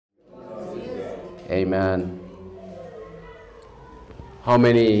Amen. How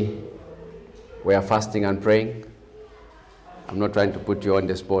many were fasting and praying? I'm not trying to put you on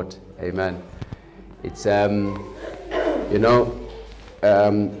the spot. Amen. It's, you know,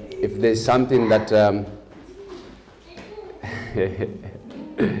 if there's something that,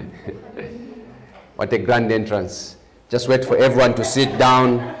 what a grand entrance. Just wait for everyone to sit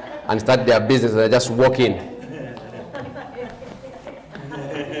down and start their business. They just walk in.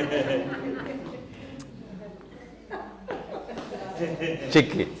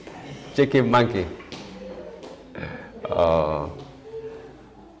 Cheeky monkey. Oh,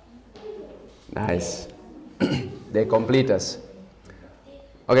 nice. They complete us.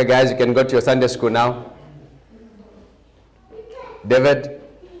 Okay, guys, you can go to your Sunday school now. David,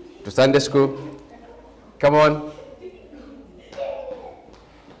 to Sunday school. Come on.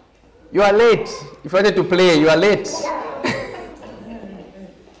 You are late. If you wanted to play, you are late.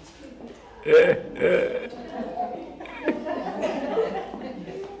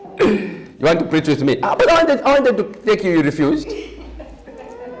 You want to preach with me? Ah, but I wanted to take you, you refused.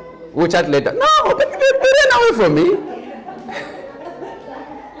 We'll chat later. No, but you ran away from me.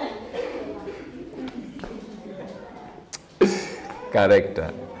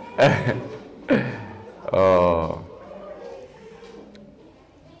 Character. Oh.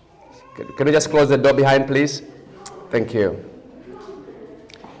 Can you just close the door behind, please? Thank you.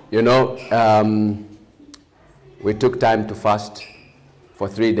 You know, we took time to fast for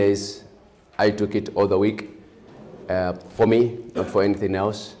 3 days. I took it all the week. For me, not for anything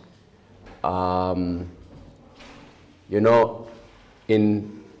else. You know,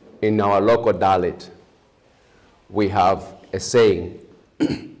 in our local dialect, we have a saying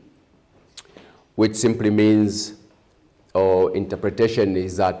which simply means, or interpretation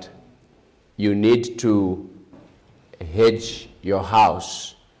is that you need to hedge your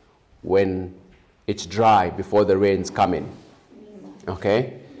house when it's dry before the rains come in.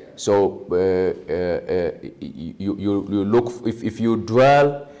 Okay? So you look, if you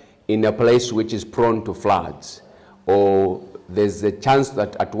dwell in a place which is prone to floods, or there's a chance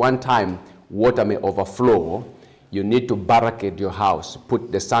that at one time water may overflow, you need to barricade your house,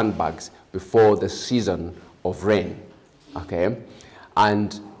 put the sandbags before the season of rain. Okay?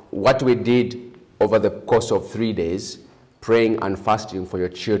 And what we did over the course of 3 days, praying and fasting for your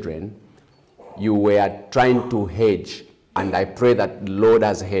children, you were trying to hedge, and I pray that the Lord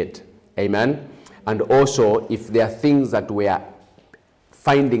has heard. Amen? And also, if there are things that we are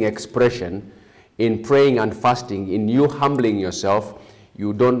finding expression in praying and fasting, in you humbling yourself,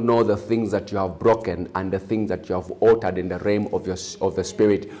 you don't know the things that you have broken and the things that you have altered in the realm of the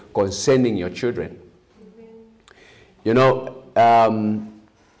Spirit concerning your children. You know,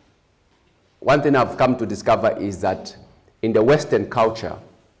 one thing I've come to discover is that in the Western culture,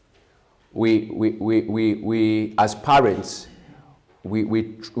 we as parents, we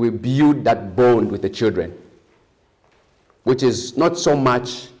build that bond with the children, which is not so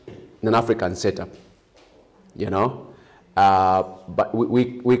much in an African setup, you know. But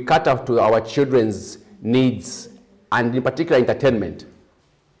we cut off to our children's needs, and in particular entertainment.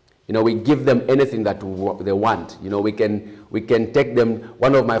 You know, we give them anything that they want. You know, we can take them.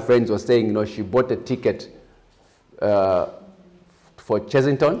 One of my friends was saying, you know, she bought a ticket for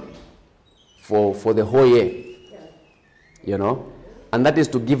Chessington for the whole year. You know, and that is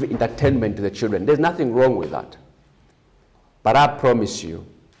to give entertainment to the children. There's nothing wrong with that. But I promise you,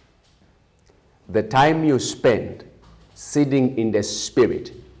 the time you spend sitting in the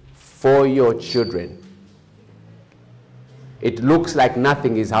Spirit for your children, it looks like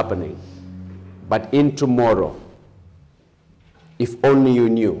nothing is happening. But in tomorrow, if only you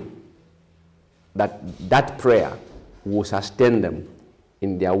knew that that prayer will sustain them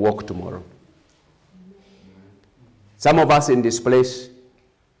in their walk tomorrow. Some of us in this place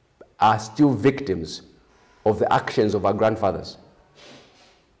are still victims of the actions of our grandfathers.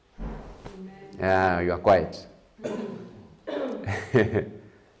 Yeah, you are quiet.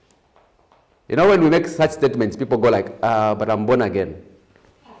 You know, when we make such statements, people go like, but I'm born again.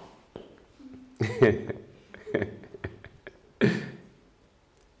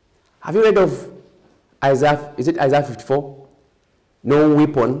 Have you read of Isaiah, is it Isaiah 54? No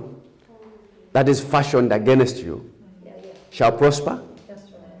weapon that is fashioned against you shall prosper.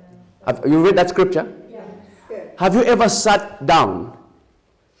 Have you read that scripture? Yeah. Have you ever sat down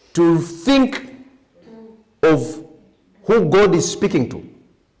to think of who God is speaking to?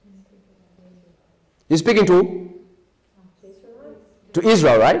 He's speaking to? To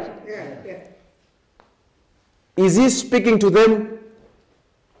Israel, right? Yeah. Is he speaking to them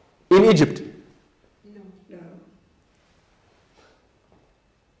in Egypt?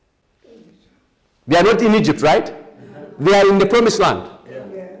 They are not in Egypt, right? They are in the promised land.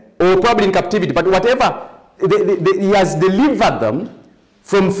 Or probably in captivity. But whatever, he has delivered them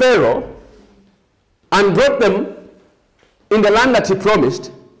from Pharaoh and brought them in the land that he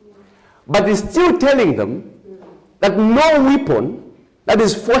promised. But he's still telling them that no weapon that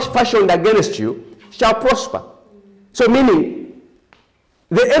is fashioned against you shall prosper. So meaning,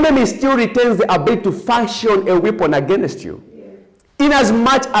 the enemy still retains the ability to fashion a weapon against you, in as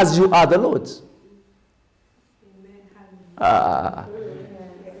much as you are the Lord's. Can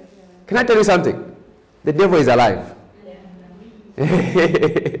I tell you something? The devil is alive.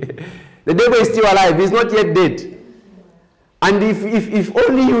 The devil is still alive. He's not yet dead. And if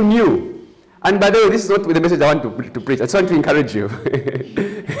only you knew. And by the way, this is not the message I want to preach. I just want to encourage you.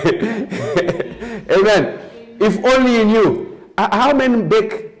 Amen. If only you knew. How many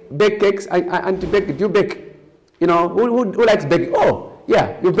bake cakes? And to bake, do you bake? You know, who likes baking? Oh,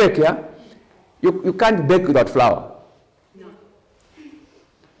 yeah, you bake, yeah? You can't bake without flour.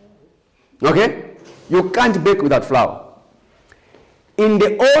 Okay? You can't bake without flour. In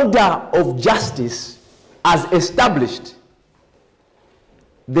the order of justice as established,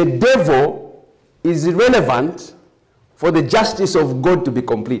 the devil is irrelevant for the justice of God to be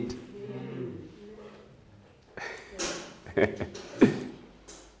complete.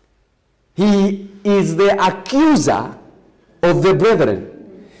 He is the accuser of the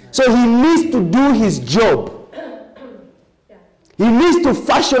brethren. So he needs to do his job. He needs to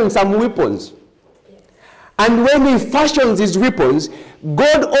fashion some weapons. And when he fashions his weapons,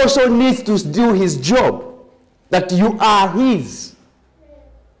 God also needs to do his job. That you are his.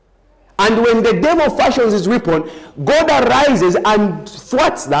 And when the devil fashions his weapon, God arises and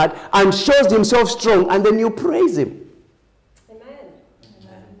thwarts that and shows himself strong, and then you praise him. Amen.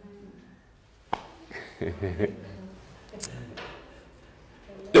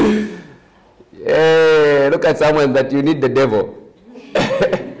 Yeah, look at someone that you need the devil.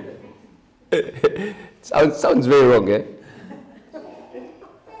 Sounds very wrong, eh?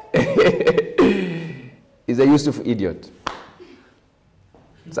 He's a Yusuf idiot.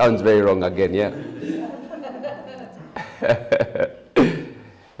 Sounds very wrong again, yeah.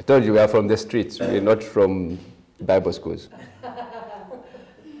 I told you we are from the streets. We're not from Bible schools.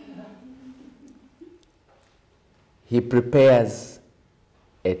 He prepares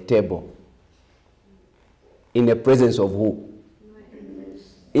a table in the presence of who?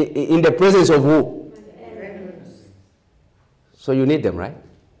 In the presence of who? So you need them, right?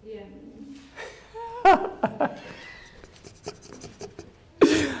 Yeah.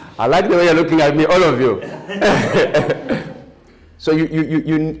 I like the way you're looking at me, all of you. So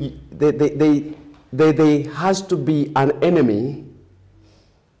there has to be an enemy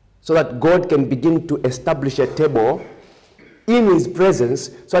so that God can begin to establish a table in his presence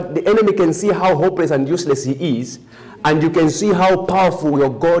so that the enemy can see how hopeless and useless he is, and you can see how powerful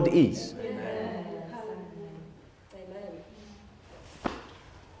your God is.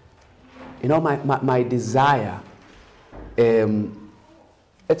 You know, my desire,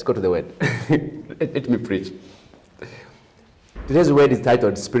 let's go to the word. Let me preach. Today's word is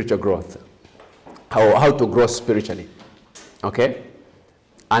titled Spiritual Growth. How to grow spiritually. Okay?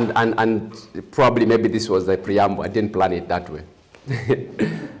 And probably maybe this was the preamble. I didn't plan it that way.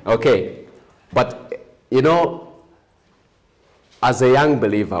 Okay. But, you know, as a young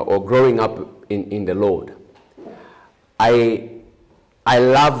believer or growing up in the Lord, I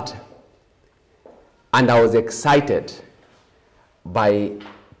loved and I was excited by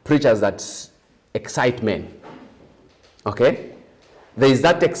preachers that excite men. Okay? There is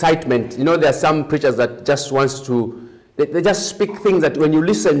that excitement. You know, there are some preachers that just wants to, they just speak things that when you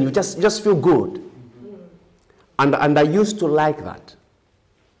listen, you just feel good. And I used to like that.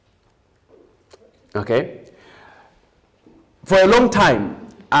 Okay? For a long time,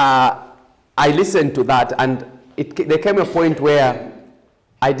 I listened to that, and there came a point where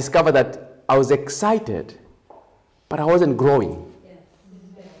I discovered that I was excited, but I wasn't growing. Yes.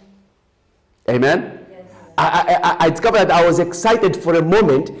 Amen? Yes. I discovered that I was excited for a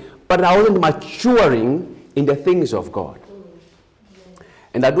moment, but I wasn't maturing in the things of God.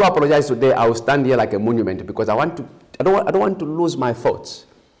 And I do apologize today. I will stand here like a monument because I don't want to lose my thoughts.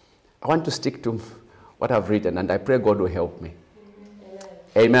 I want to stick to what I've written, and I pray God will help me.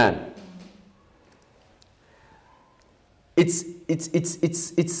 Amen. It's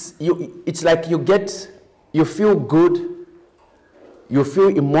like you feel good, you feel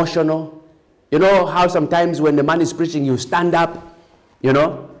emotional. You know how sometimes when the man is preaching, you stand up, you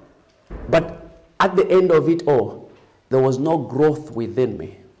know? But at the end of it all, there was no growth within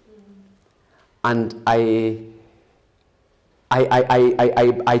me. And I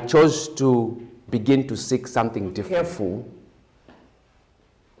chose to begin to seek something different. Careful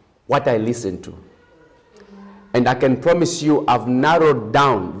what I listen to. And I can promise you, I've narrowed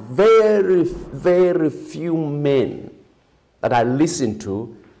down very, very few men that I listen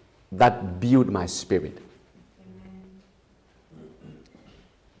to that build my spirit.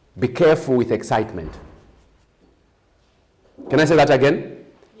 Be careful with excitement. Can I say that again?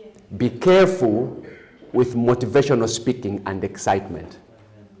 Yes. Be careful with motivational speaking and excitement.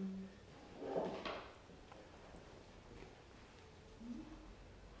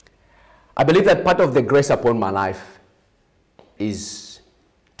 I believe that part of the grace upon my life is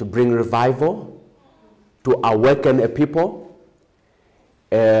to bring revival, to awaken a people.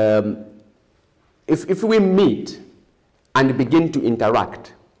 If we meet and begin to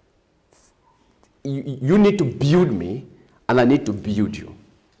interact, you need to build me, and I need to build you.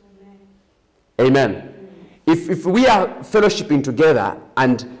 Amen. Amen. If we are fellowshipping together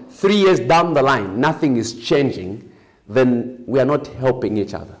and 3 years down the line, nothing is changing, then we are not helping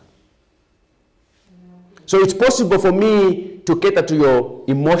each other. So it's possible for me to cater to your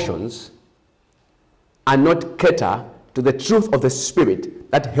emotions and not cater to the truth of the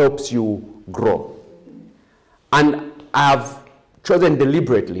Spirit that helps you grow. And I've chosen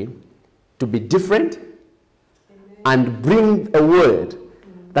deliberately to be different and bring a word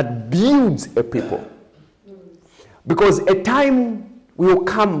that builds a people. Because a time will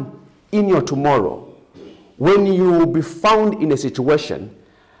come in your tomorrow when you will be found in a situation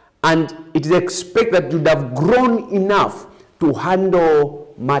and it is expected that you'd have grown enough to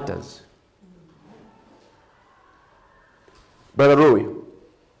handle matters. Brother Rui,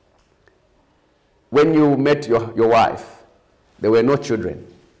 when you met your wife, there were no children.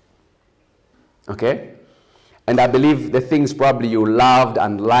 Okay? And I believe the things probably you loved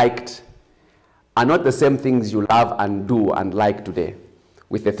and liked are not the same things you love and do and like today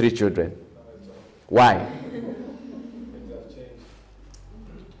with the 3 children. Why?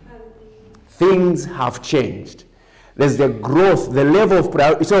 Things have changed. There's the growth, the level of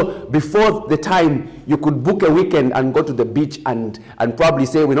priority. So before the time you could book a weekend and go to the beach and probably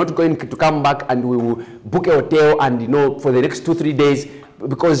say, we're not going to come back, and we will book a hotel and, for the next 2-3 days,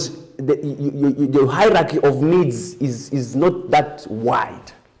 because the hierarchy of needs is not that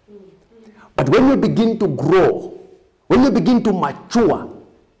wide. But when you begin to grow, when you begin to mature,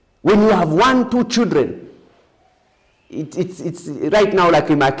 when you have 1-2 children, it's right now, like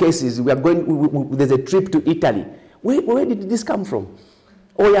in my cases, we are going, there's a trip to Italy. Where did this come from?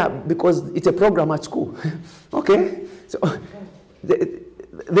 Oh yeah, because it's a program at school. Okay? So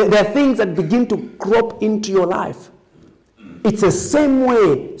there are things that begin to crop into your life. It's the same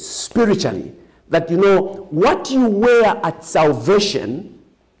way spiritually, that what you wear at salvation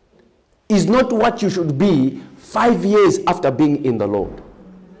is not what you should be 5 years after being in the Lord.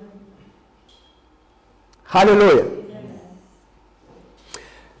 Hallelujah.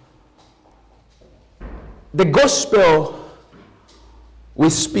 The gospel we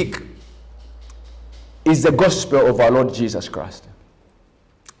speak is the gospel of our Lord Jesus Christ.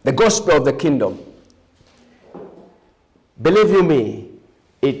 The gospel of the kingdom. Believe you me,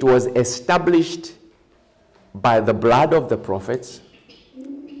 it was established by the blood of the prophets,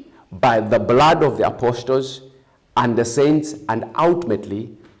 by the blood of the apostles and the saints, and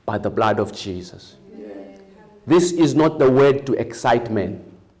ultimately by the blood of Jesus. This is not the word to excite men.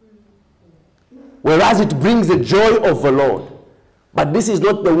 Whereas it brings the joy of the Lord. But this is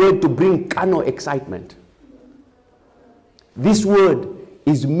not the word to bring carnal excitement. This word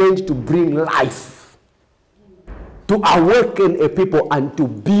is meant to bring life, to awaken a people and to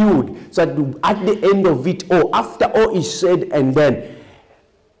build, so that at the end of it all, after all is said and done,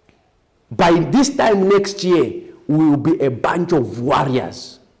 by this time next year, we will be a bunch of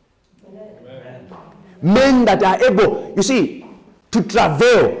warriors. Amen. Men that are able, to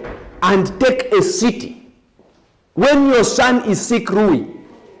travel and take a city. When your son is sick, Rui,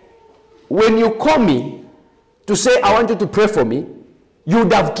 when you call me to say, I want you to pray for me, you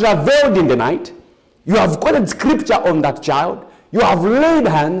would have traveled in the night, you have quoted scripture on that child, you have laid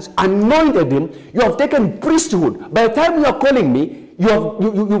hands, anointed him, you have taken priesthood. By the time you are calling me,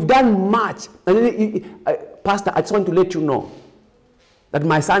 you've done much. And Pastor, I just want to let you know that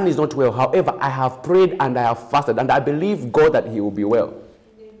my son is not well. However, I have prayed and I have fasted, and I believe God that he will be well.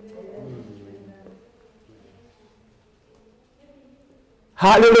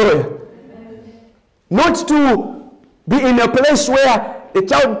 Hallelujah. Amen. Not to be in a place where the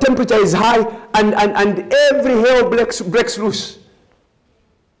child temperature is high and every hell breaks loose.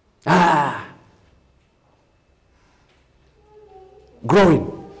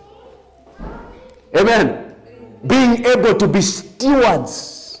 Growing. Amen. Being able to be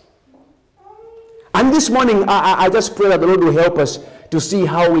stewards And this morning, I just pray that the Lord will help us to see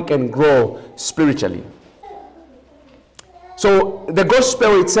how we can grow spiritually. So the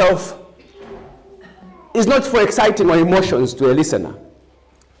gospel itself is not for exciting or emotions to a listener.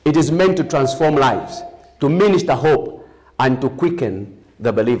 It is meant to transform lives, to minister hope, and to quicken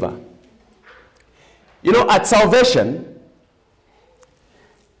the believer. You know, at salvation,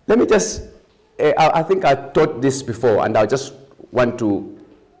 let me just, I think I taught this before, and I just want to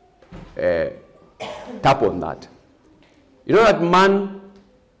tap on that. You know that man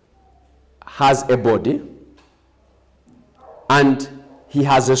has a body, and he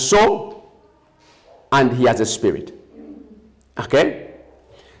has a soul, and he has a spirit. Okay?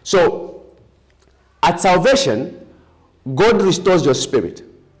 So, at salvation, God restores your spirit.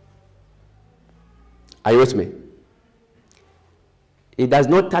 Are you with me? It does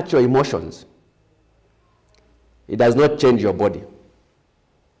not touch your emotions. It does not change your body.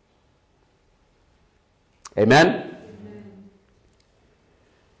 Amen? Amen.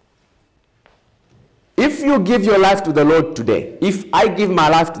 If you give your life to the Lord today, if I give my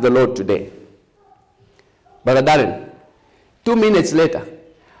life to the Lord today, Brother Darren, 2 minutes later,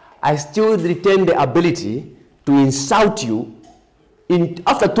 I still retain the ability to insult you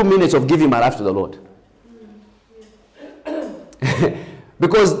after 2 minutes of giving my life to the Lord.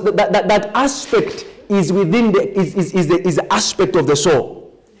 Because that aspect is within the aspect of the soul.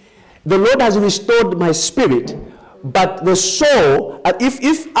 The Lord has restored my spirit, but the soul,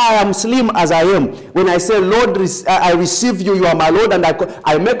 if I am slim as I am, when I say, Lord, I receive you, you are my Lord, and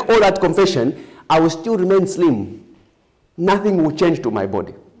I make all that confession, I will still remain slim. Nothing will change to my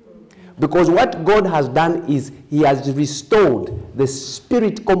body. Because what God has done is he has restored the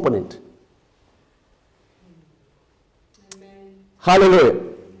spirit component. Amen. Hallelujah.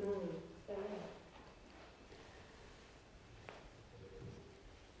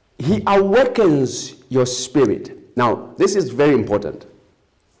 He awakens your spirit. Now, this is very important.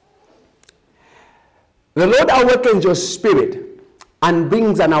 The Lord awakens your spirit and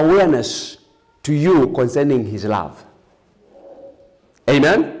brings an awareness to you concerning his love.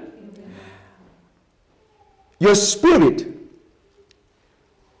 Amen? Your spirit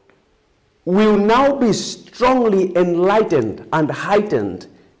will now be strongly enlightened and heightened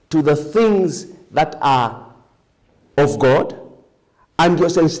to the things that are of God, and your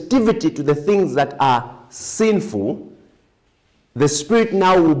sensitivity to the things that are sinful. The spirit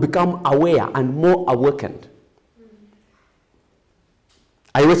now will become aware and more awakened.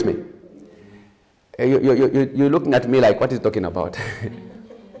 Are you with me? You're looking at me like, what is he talking about?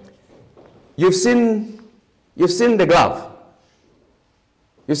 You've seen the glove.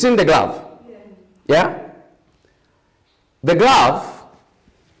 You've seen the glove. Yeah? The glove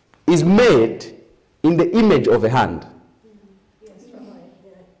is made in the image of a hand.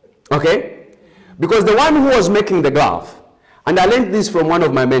 Okay? Because the one who was making the glove, and I learned this from one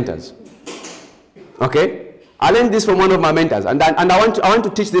of my mentors. Okay? I learned this from one of my mentors, and I want to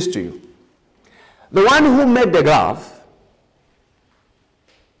teach this to you. The one who made the glove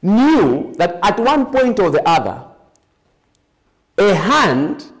knew that at one point or the other, a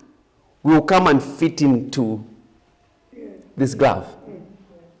hand will come and fit into this glove.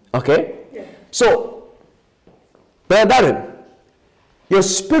 Okay? So, Brother Darren, your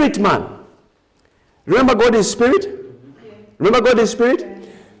spirit man, remember God is spirit? Remember God is spirit?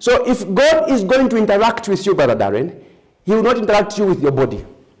 So if God is going to interact with you, Brother Darren, he will not interact you with your body.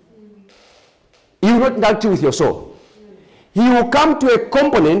 He will not interact you with your soul. He will come to a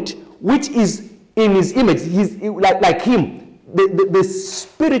component which is in his image. He's like him, the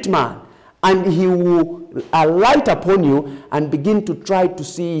spirit man. And he will alight upon you and begin to try to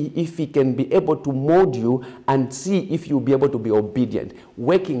see if he can be able to mold you and see if you'll be able to be obedient,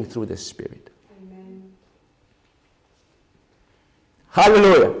 working through the Spirit. Amen.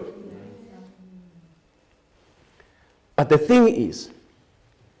 Hallelujah. Amen. But the thing is,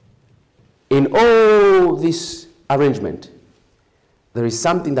 in all this arrangement, there is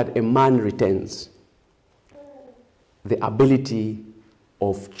something that a man retains: the ability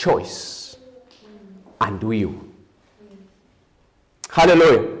of choice and will.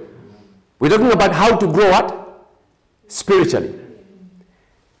 Hallelujah. We're talking about how to grow what? Spiritually.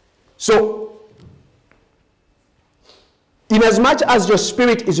 So, in as much as your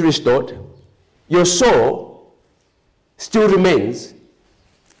spirit is restored, your soul still remains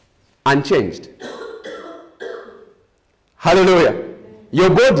unchanged. Hallelujah. Your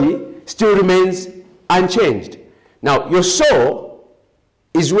body still remains unchanged. Now, your soul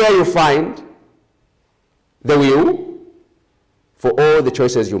is where you find the will for all the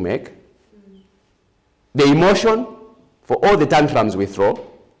choices you make, the emotion for all the tantrums we throw,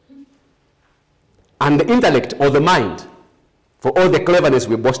 and the intellect or the mind for all the cleverness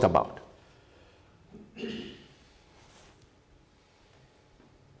we boast about.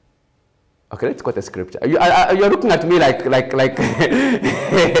 Okay, let's quote the scripture. You're looking at me like you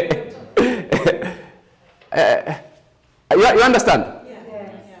understand? Yeah.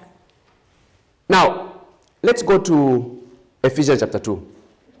 Now, let's go to Ephesians chapter 2.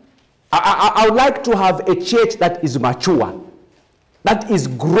 I would like to have a church that is mature, that is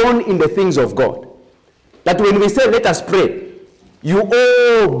grown in the things of God. That when we say, let us pray, you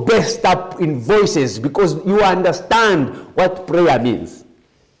all burst up in voices because you understand what prayer means.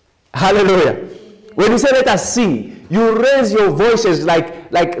 Hallelujah. When you say, let us sing, you raise your voices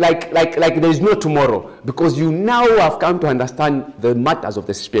like there is no tomorrow, because you now have come to understand the matters of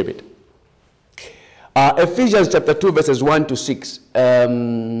the Spirit. Ephesians chapter 2, verses 1 to 6.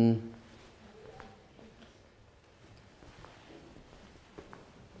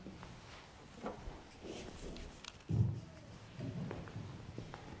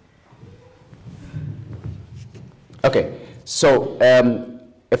 Okay, so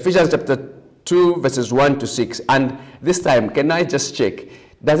Ephesians chapter 2, verses 1 to 6. And this time, can I just check?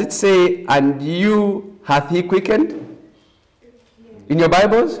 Does it say, and you hath he quickened? In your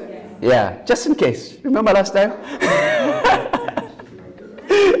Bibles? Yeah, just in case. Remember last time?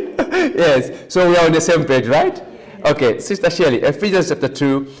 Yes, so we are on the same page, right? Okay, Sister Shelley, Ephesians chapter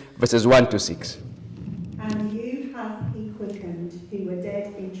 2, verses 1 to 6. And you hath he quickened, who were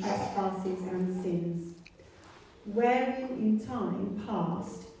dead in trespasses and sins, wherein in time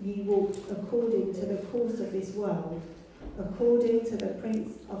past ye walked according to the course of this world, according to the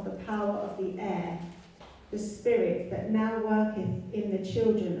prince of the power of the air, the spirit that now worketh in the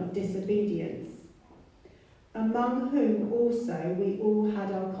children of disobedience, among whom also we all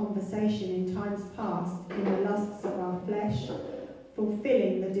had our conversation in times past in the lusts of our flesh,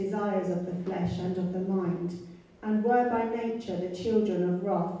 fulfilling the desires of the flesh and of the mind, and were by nature the children of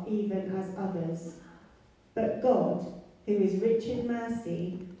wrath, even as others. But God, who is rich in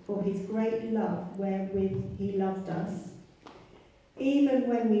mercy, for his great love wherewith he loved us, even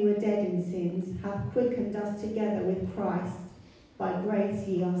when we were dead in sins, hath quickened us together with Christ. By grace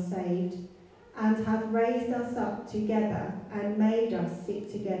ye are saved, and hath raised us up together, and made us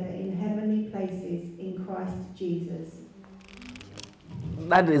sit together in heavenly places in Christ Jesus.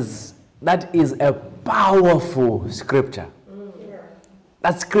 That is a powerful scripture.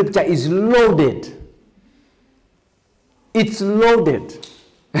 That scripture is loaded. It's loaded.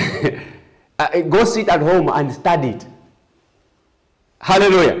 Go sit at home and study it.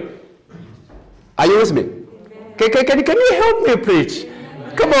 Hallelujah. Are you with me? Can you help me preach?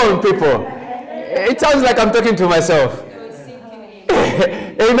 Come on, people. It sounds like I'm talking to myself.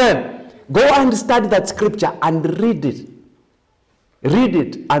 Amen. Go and study that scripture and read it. Read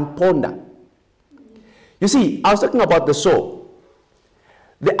it and ponder. You see, I was talking about the soul.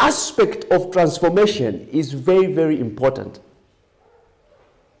 The aspect of transformation is very, very important.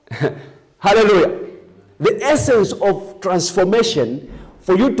 Hallelujah. The essence of transformation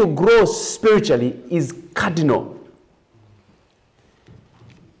for you to grow spiritually is cardinal.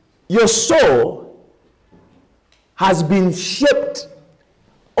 Your soul has been shaped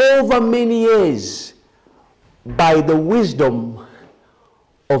over many years by the wisdom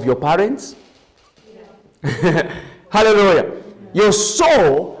of your parents. Yeah. Hallelujah. Your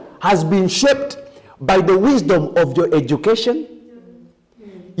soul has been shaped by the wisdom of your education.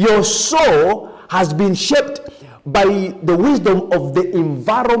 Your soul has been shaped by the wisdom of the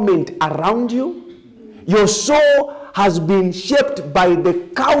environment around you. Your soul has been shaped by the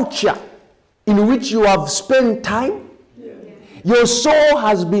culture in which you have spent time. Your soul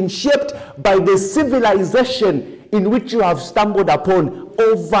has been shaped by the civilization in which you have stumbled upon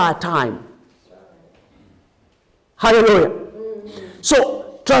over time. Hallelujah.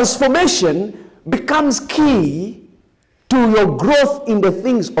 So, transformation becomes key to your growth in the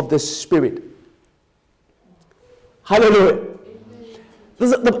things of the Spirit. Hallelujah.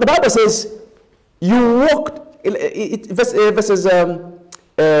 The Bible says, you walked, verses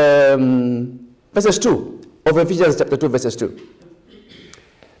 2 of Ephesians chapter 2, verses 2.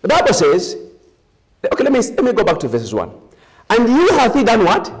 The Bible says, okay, let me go back to verses 1. And you hath he done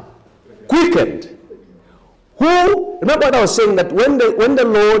what? Quickened. Who, remember what I was saying, that when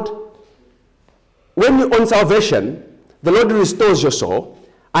you on salvation, the Lord restores your soul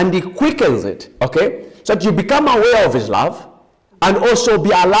and he quickens it, okay? So that you become aware of his love and also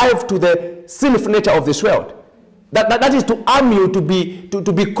be alive to the sinful nature of this world. That is to arm you to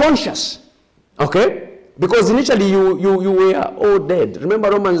be conscious, okay? Because initially you were all dead.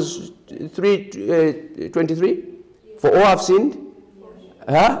 Remember Romans 3:23? For all have sinned,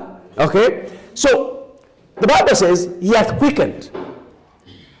 Okay? So, the Bible says, he hath quickened,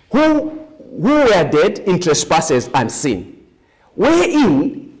 who were dead in trespasses and sin,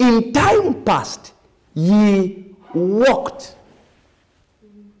 wherein in time past ye walked.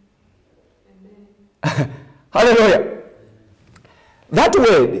 Hallelujah. That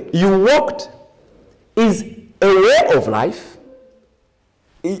word, you walked, is a way of life.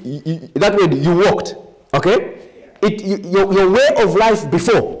 That word, you walked. Okay? Your way of life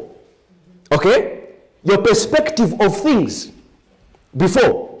before. Okay? Your perspective of things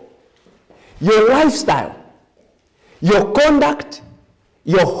before. Your lifestyle. Your conduct.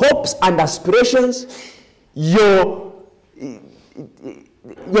 Your hopes and aspirations. Your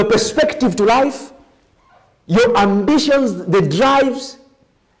perspective to life. Your ambitions, the drives.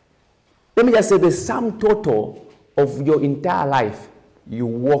 Let me just say the sum total of your entire life, you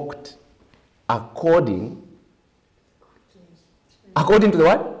walked according to the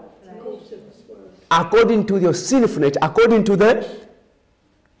what? According to your sinful nature, according to the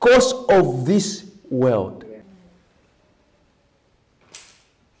course of this world.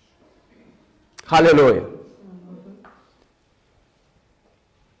 Hallelujah.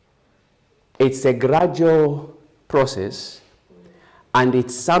 It's a gradual process, and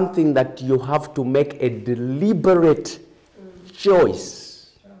it's something that you have to make a deliberate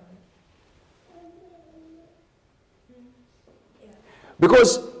choice.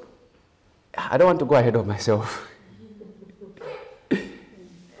 Because I don't want to go ahead of myself.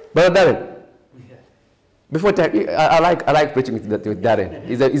 But Darren, before time, I like preaching with Darren.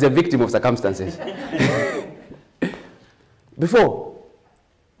 He's a victim of circumstances. Before,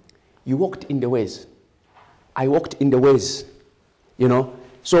 you walked in the ways. I walked in the ways, you know.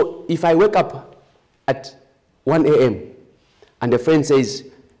 So if I wake up at 1 a.m. and a friend says,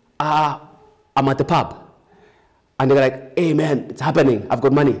 I'm at the pub, and they're like, hey man, it's happening, I've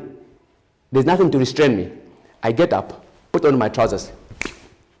got money. There's nothing to restrain me. I get up, put on my trousers,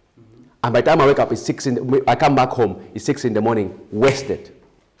 and by the time I wake up, it's 6 I come back home, it's 6 in the morning, wasted.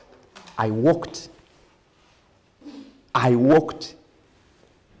 I walked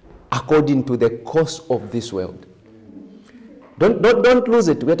according to the course of this world. Don't lose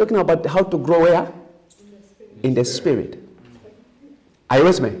it. We're talking about how to grow where? In the spirit. Are you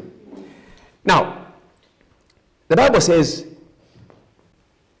with me? Now, the Bible says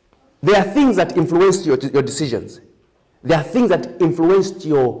there are things that influenced your decisions. There are things that influenced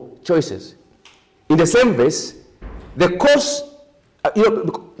your choices. In the same verse, the course,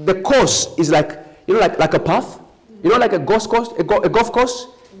 the course is like, like a path. Like a golf course.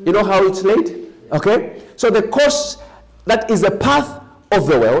 You know how it's laid? Okay? So the course, that is the path of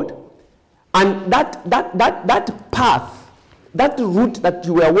the world. And that path, that route that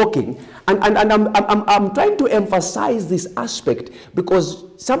you were walking, and I'm trying to emphasize this aspect because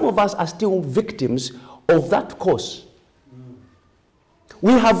some of us are still victims of that course.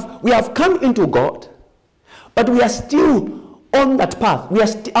 We have come into God, but we are still on that path.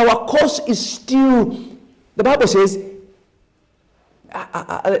 Our course is still, the Bible says,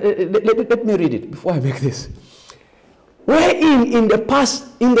 let me read it before I make this. Wherein in the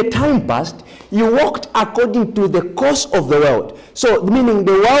time past, you walked according to the course of the world. So, meaning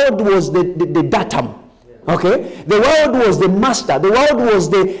the world was the datum. Okay? The world was the master. The world was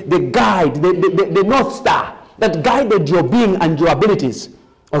the guide, the North Star that guided your being and your abilities.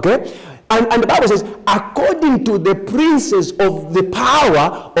 Okay? And the Bible says, according to the princes of the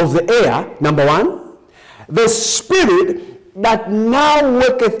power of the air, number one, the spirit that now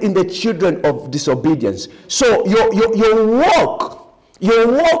worketh in the children of disobedience. So your walk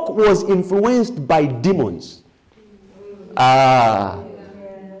was influenced by demons.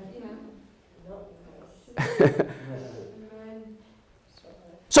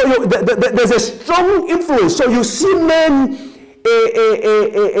 So there's a strong influence. So you see men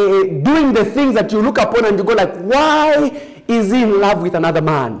doing the things that you look upon and you go like, why is he in love with another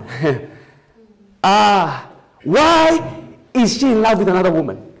man? Why is she in love with another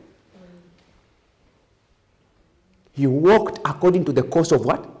woman? You walked according to the course of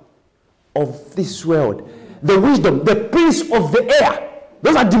what? Of this world. The wisdom, the prince of the air.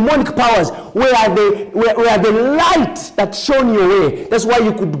 Those are demonic powers where the light that shone your way. That's why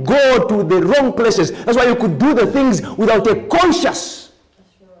you could go to the wrong places. That's why you could do the things without a conscious.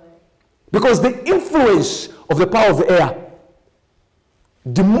 Because the influence of the power of the air,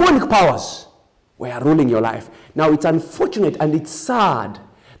 demonic powers, were ruling your life. Now it's unfortunate and it's sad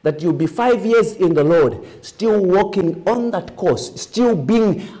that you'll be 5 years in the Lord, still walking on that course, still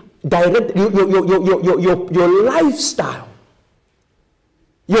being direct, your lifestyle,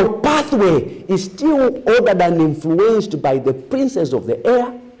 your pathway is still ordered and influenced by the princes of the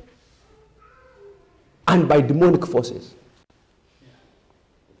air, and by demonic forces.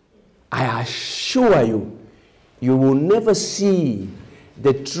 I assure you, you will never see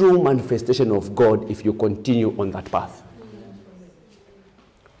the true manifestation of God if you continue on that path.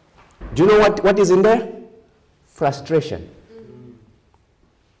 Do you know what is in there? Frustration.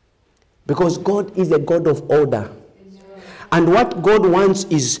 Because God is a God of order. And what God wants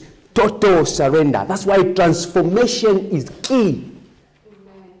is total surrender. That's why transformation is key.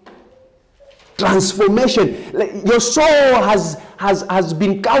 Transformation. Your soul has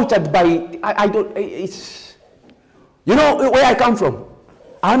been cultured by, it's, you know where I come from.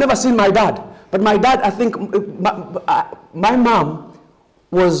 I've never seen my dad. But my dad, I think, my mom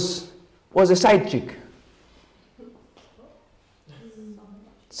was a side chick.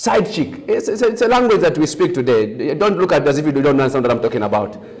 Side chick. It's a language that we speak today. Don't look at it as if you don't understand what I'm talking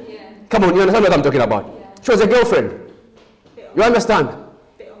about. Yeah. Come on, you understand what I'm talking about? Yeah. She was a girlfriend. You understand? A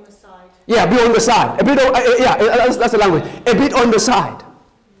bit on the side. Yeah, be on the side. A bit of, yeah, that's the language. A bit on the side.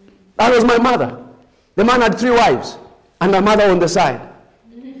 That was my mother. The man had 3 wives, and my mother on the side.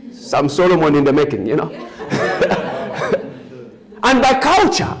 Some Solomon in the making, you know. And by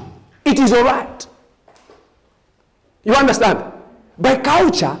culture, it is all right. You understand? By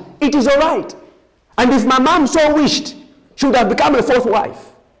culture, it is all right. And if my mom so wished, she would have become a 4th wife.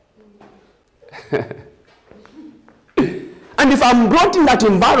 And if I'm brought in that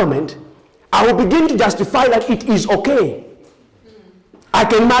environment, I will begin to justify that it is okay. I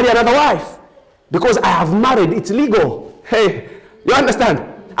can marry another wife because I have married. It's legal. Hey, you understand?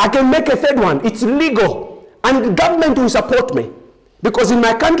 I can make a 3rd one. It's legal. And the government will support me. Because in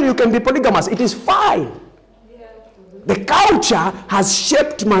my country, you can be polygamous. It is fine. The culture has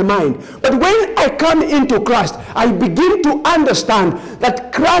shaped my mind. But when I come into Christ, I begin to understand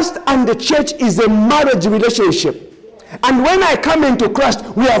that Christ and the church is a marriage relationship. And when I come into Christ,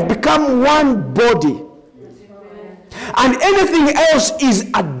 we have become one body. And anything else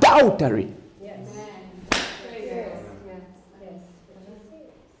is adultery.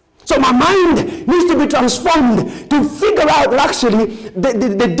 So my mind needs to be transformed to figure out actually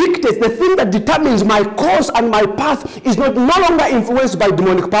the dictates, the thing that determines my course and my path is no longer influenced by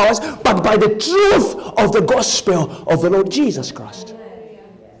demonic powers, but by the truth of the gospel of the Lord Jesus Christ.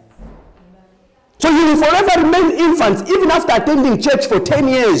 So you will forever remain infants, even after attending church for 10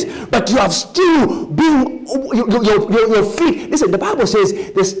 years, but you have still been, your feet. Listen, the Bible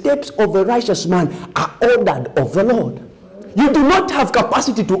says the steps of a righteous man are ordered of the Lord. You do not have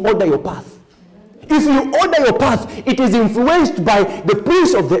capacity to order your path. If you order your path, it is influenced by the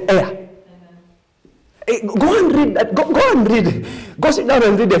prince of the air. Go and read that. Go and read. Go sit down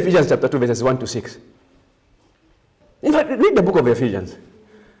and read Ephesians chapter 2, verses 1 to 6. In fact, read the book of Ephesians.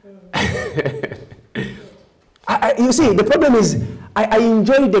 You see, the problem is, I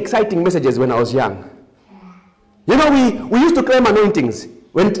enjoyed exciting messages when I was young. You know, we used to claim anointings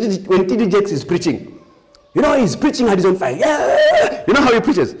when T.D. Jakes is preaching. You know, he's preaching at his own fire. Yeah. You know how he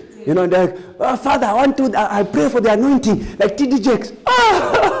preaches? You know, they're like, oh, Father, I pray for the anointing, like T.D. Jakes.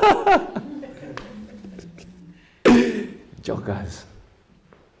 Jokers.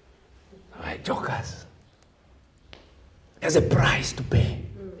 All right, jokers. There's a price to pay.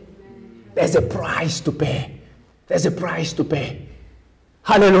 There's a price to pay. There's a price to pay.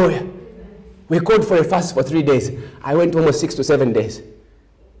 Hallelujah. We called for a fast for 3 days. I went almost 6 to 7 days.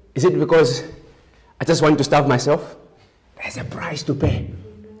 Is it because I just want to starve myself? There's a price to pay.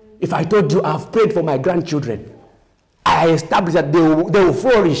 If I told you I've prayed for my grandchildren, I established that they will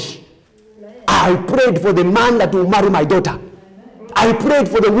flourish. I prayed for the man that will marry my daughter. I prayed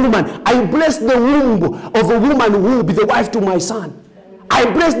for the woman. I blessed the womb of a woman who will be the wife to my son. I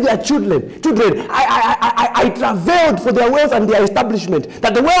blessed their children. I travailed for their wealth and their establishment,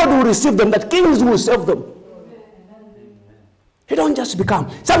 that the world will receive them, that kings will serve them. You don't just become.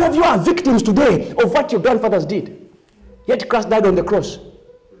 Some of you are victims today of what your grandfathers did. Yet Christ died on the cross.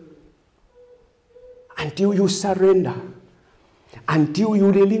 Until you surrender, until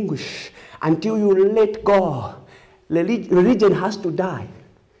you relinquish, until you let go, religion has to die.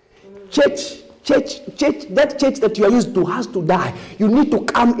 Church, that church that you are used to has to die. You need to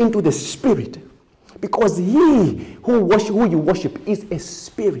come into the spirit. Because he who you worship is a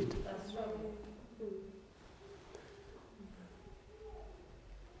spirit.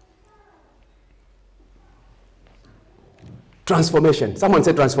 Transformation. Someone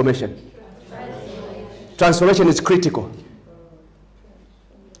said transformation. Transformation is critical.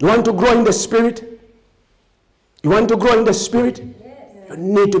 You want to grow in the spirit? You want to grow in the spirit? You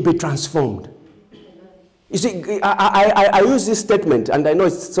need to be transformed. You see, I use this statement, and I know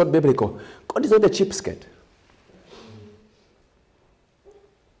it's not biblical. God is not a cheapskate.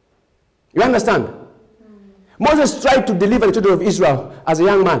 You understand? Moses tried to deliver the children of Israel as a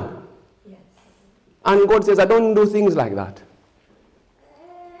young man. Yes. And God says, I don't do things like that.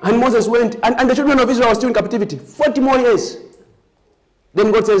 And Moses went, and the children of Israel were still in captivity. 40 more years.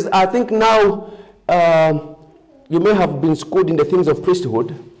 Then God says, I think now you may have been schooled in the things of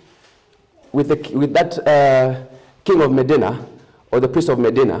priesthood with that king of Medina, or the priest of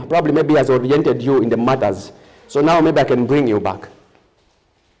Medina. Probably maybe has oriented you in the matters. So now maybe I can bring you back.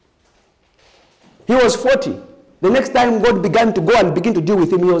 He was 40. The next time God began to go and begin to deal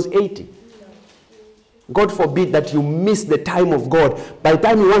with him, he was 80. God forbid that you miss the time of God. By the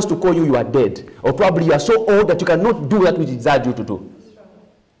time he wants to call you, you are dead. Or probably you are so old that you cannot do that which he desired you to do.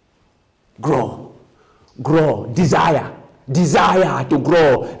 Grow. Grow. Desire. Desire to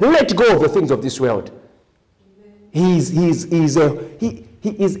grow. Let go of the things of this world. He is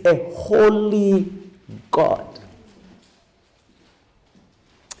a holy God.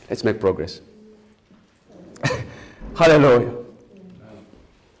 Let's make progress. Hallelujah.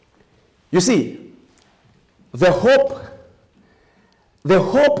 You see, the hope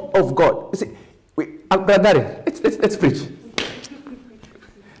of God. You see, let's preach.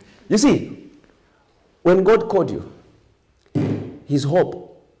 You see, when God called you, his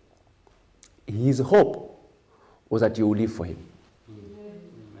hope was that you will live for him. Amen.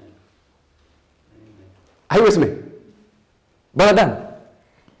 Are you with me? Brother Dan,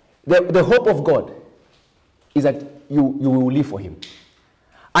 the hope of God is that you will live for him.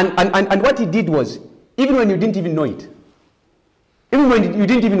 And what he did was, even when you didn't even know it, even when you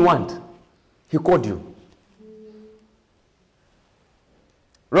didn't even want, he called you.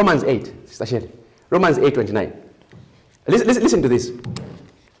 Romans 8, Sister Shelley. Romans 8:29. Listen to this.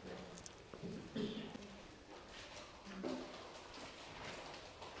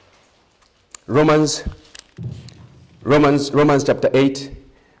 Romans chapter 8,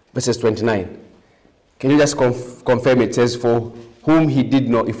 verses 29. Can you just confirm it? Says, for whom he did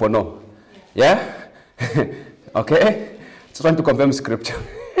know, if or no. Yeah? Okay? Just want to confirm scripture.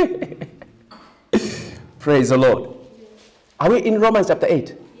 Praise the Lord. Are we in Romans chapter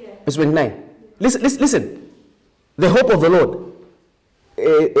 8? Yeah. Verse 29. Listen. The hope of the Lord.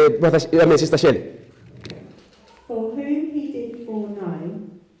 Sister Shelley. For whom he did foreknow,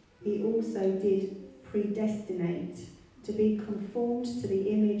 he also did predestinate to be conformed to the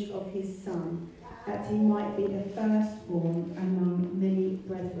image of his Son, that he might be the firstborn among many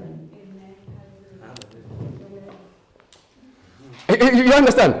brethren. You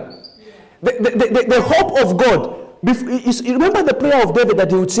understand? The hope of God. You remember the prayer of David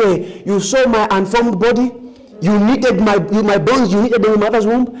that he would say, you saw my unformed body, you knitted my bones, you knitted them in my mother's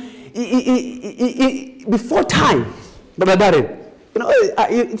womb. Before time, Brother Darren,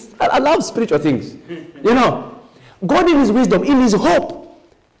 I love spiritual things. You know, God in his wisdom, in his hope,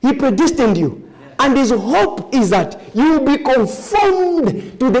 he predestined you. And his hope is that you will be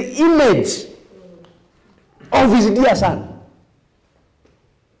conformed to the image of his dear Son.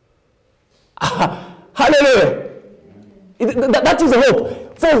 Hallelujah. That is the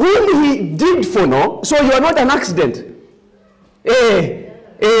hope. For whom he did foreknow, so you are not an accident. You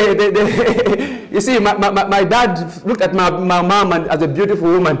see, my dad looked at my mom as a beautiful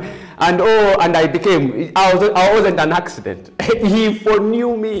woman, and I wasn't an accident. He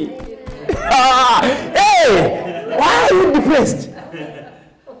foreknew me. Hey, why are you depressed?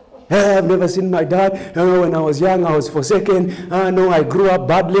 I've never seen my dad. When I was young, I was forsaken. No, I grew up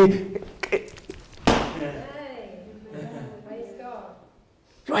badly.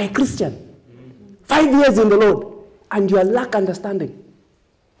 You are a Christian. 5 years in the Lord, and you lack understanding.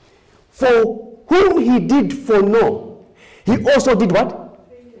 For whom he did foreknow, he also did what?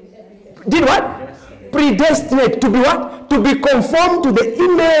 Did what? Predestinate to be what? To be conformed to the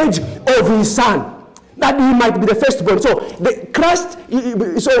image of his Son, that he might be the firstborn. So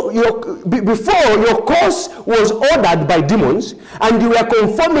before your course was ordered by demons, and you were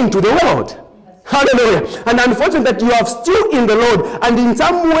conforming to the world. Hallelujah. And unfortunately that you are still in the Lord, and in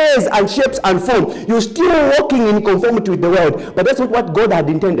some ways and shapes and form, you're still walking in conformity with the world. But that's not what God had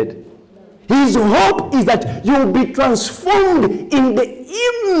intended. His hope is that you will be transformed in the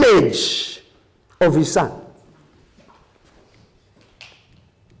image of his Son.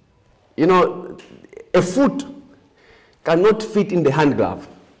 You know, a foot cannot fit in the hand glove.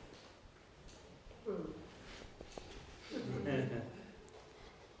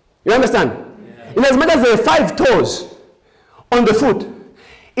 You understand? In as much as there are 5 toes on the foot,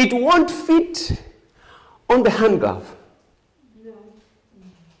 it won't fit on the hand glove.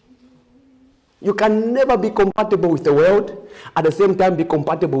 You can never be compatible with the world, at the same time be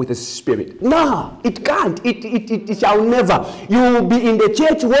compatible with the Spirit. No, it can't. It shall never. You will be in the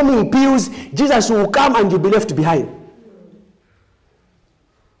church warming pews. Jesus will come and you'll be left behind.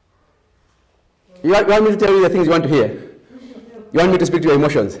 You want me to tell you the things you want to hear? You want me to speak to your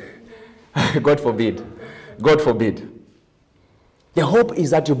emotions? God forbid. God forbid. The hope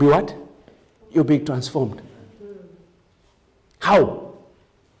is that you'll be what? You'll be transformed. How?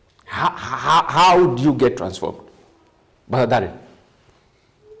 How do you get transformed? Brother Darren.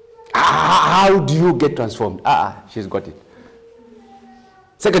 How do you get transformed? She's got it.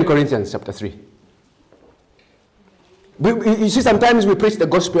 2 Corinthians chapter 3. You see, sometimes we preach the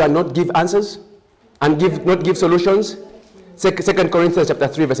gospel and not give answers and not give solutions. 2 Corinthians chapter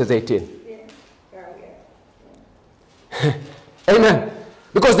 3 verses 18. Amen.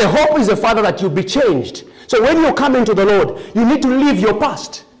 Because the hope is the Father that you'll be changed. So when you come into the Lord, you need to leave your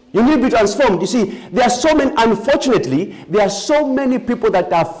past. You need to be transformed. You see, there are so many, unfortunately, there are so many people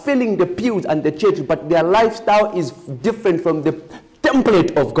that are filling the pews and the church, but their lifestyle is different from the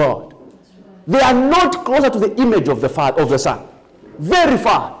template of God. They are not closer to the image of the Father, of the Son. Very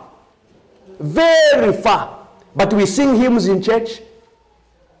far. Very far. But we sing hymns in church.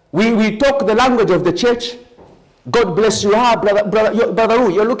 We talk the language of the church. God bless you. Brother,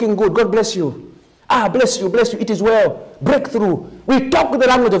 you're looking good. God bless you. Bless you. It is well. Breakthrough. We talk the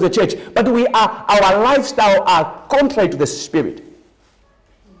language of the church, but our lifestyle are contrary to the Spirit.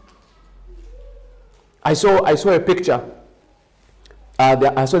 I saw a picture.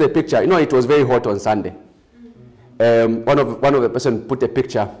 I saw the picture. You know, it was very hot on Sunday. One of the person put a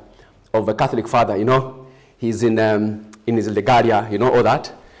picture of a Catholic father. You know, he's in his legaria. You know all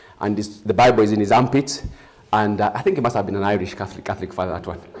that, and the Bible is in his armpits. And I think he must have been an Irish Catholic father, that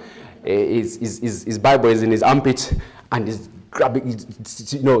one. His Bible is in his armpit, and he's grabbing,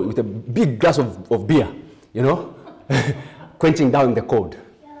 you know, with a big glass of beer, you know, quenching down the cold.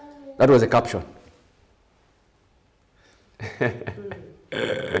 That was a caption.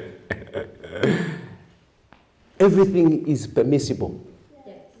 Everything is permissible.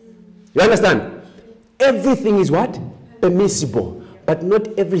 You understand? Everything is what? Permissible. But not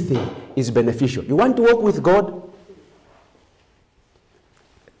everything is beneficial. You want to walk with God?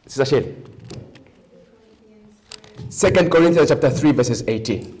 Sister Shelley. 2 Corinthians chapter 3 verses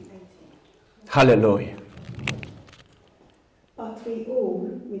 18. Hallelujah. But we all,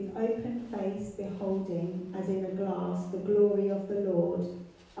 with open face beholding, as in a glass, the glory of the Lord,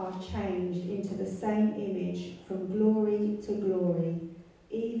 are changed into the same image from glory to glory,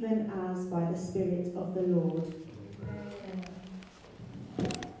 even as by the Spirit of the Lord.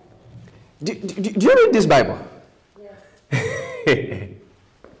 Do you read this Bible? Yes.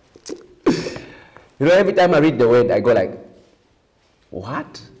 You know, every time I read the word, I go like,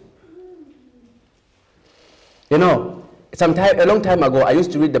 what? You know, a long time ago, I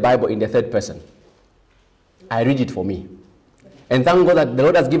used to read the Bible in the third person. I read it for me. And thank God that the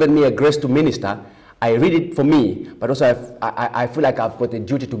Lord has given me a grace to minister. I read it for me, but also I feel like I've got a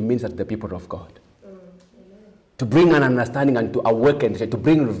duty to minister to the people of God. To bring an understanding and to awaken, to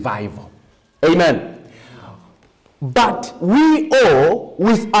bring revival. Amen. But we all,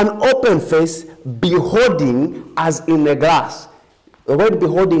 with an open face, beholding as in a glass. The word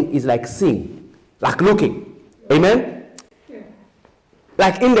beholding is like seeing, like looking. Amen? Yeah.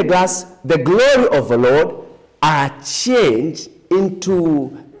 Like in the glass, the glory of the Lord are changed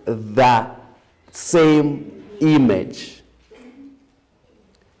into the same image.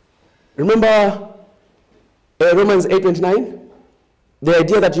 Remember Romans 8:29? The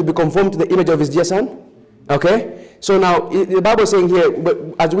idea that you be conformed to the image of his dear son. Okay? So now, the Bible is saying here,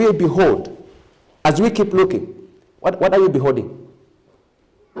 as we behold, as we keep looking, what are you beholding?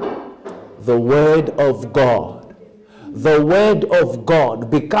 The Word of God. The Word of God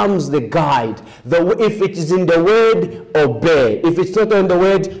becomes the guide. If it is in the Word, obey. If it's not in the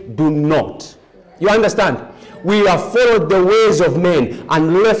Word, do not. You understand? We have followed the ways of men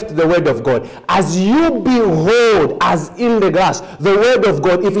and left the word of God. As you behold, as in the glass, the word of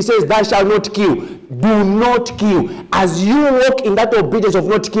God, if he says, thou shalt not kill, do not kill. As you walk in that obedience of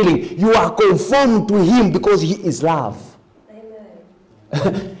not killing, you are conformed to him because he is love.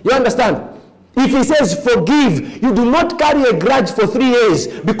 Amen. You understand? If he says forgive, you do not carry a grudge for 3 years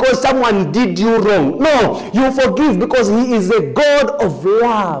because someone did you wrong. No, you forgive because he is a God of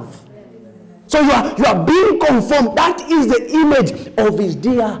love. So you are being conformed. That is the image of his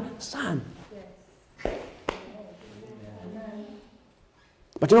dear son. Yes.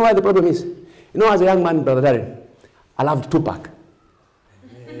 But you know what the problem is? You know, as a young man, Brother Darren, I loved Tupac.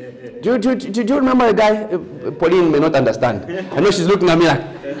 Do you remember a guy? Pauline may not understand. I know she's looking at me like,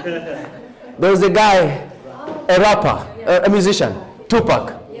 There was a guy, a rapper, a musician,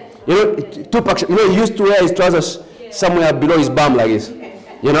 Tupac. You know, Tupac, you know, he used to wear his trousers somewhere below his bum like this,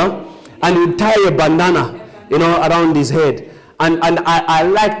 you know, and he would tie a bandana, you know, around his head. And I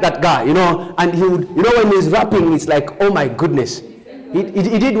like that guy, you know, and he would, you know, when he's rapping, it's like, oh my goodness. He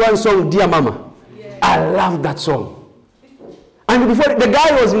did one song, Dear Mama. I love that song. And before, the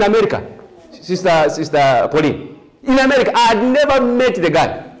guy was in America, Sister Pauline. In America, I had never met the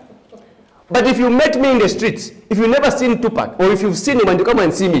guy. But if you met me in the streets, if you've never seen Tupac, or if you've seen him and you come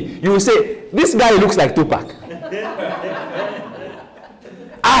and see me, you will say, this guy looks like Tupac.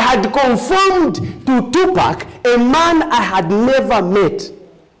 I had conformed to Tupac, a man I had never met.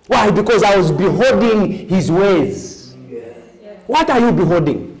 Why? Because I was beholding his ways. What are you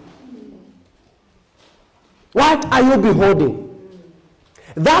beholding? What are you beholding?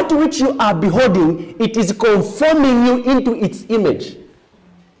 That which you are beholding, it is conforming you into its image.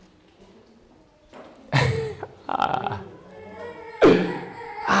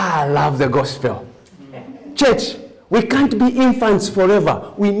 I love the gospel. Church, we can't be infants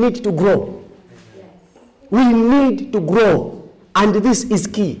forever. We need to grow. We need to grow. And this is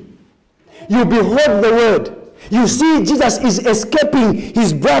key. You behold the word. You see Jesus is escaping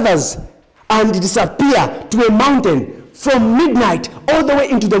his brothers and disappear to a mountain from midnight all the way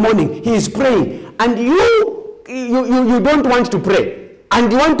into the morning. He is praying. And you don't want to pray.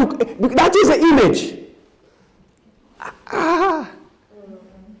 And you want to, that is the image.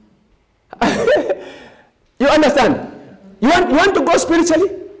 You understand? You want to grow spiritually?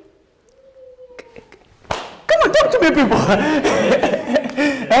 Come on, talk to me, people.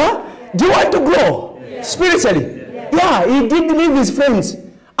 Huh? Do you want to grow spiritually? Yeah, he did leave his friends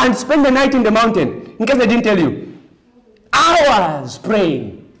and spend the night in the mountain. In case I didn't tell you. Hours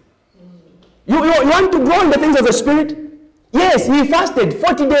praying. You want to grow in the things of the Spirit? Yes, he fasted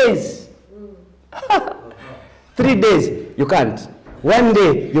 40 days. 3 days, you can't. 1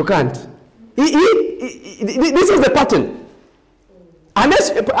 day, you can't. This is the pattern.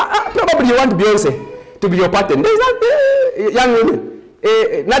 Unless, probably you want Beyonce to be your pattern. There's not young women.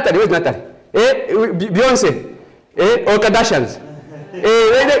 Natalie, where's Natalie? Beyonce. Or Kardashians.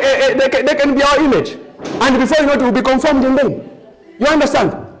 They can be our image. And before you know it, will be conformed in them. You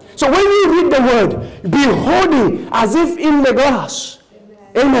understand? So when you read the word, beholding as if in the glass.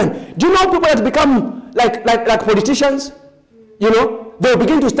 Amen. Do you know people that become like politicians? You know, they'll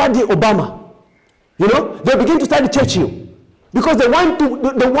begin to study Obama. You know, they'll begin to study Churchill. Because they want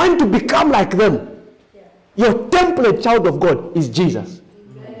to become like them. Your template child of God is Jesus.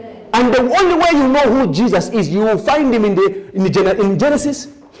 And the only way you know who Jesus is, you will find him in Genesis,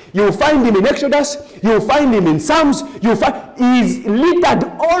 you will find him in Exodus, you will find him in Psalms, he's littered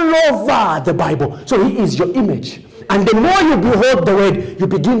all over the Bible. So he is your image. And the more you behold the word, you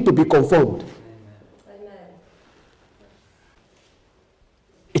begin to be conformed. Amen.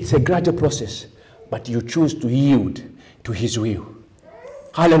 It's a gradual process, but you choose to yield to his will.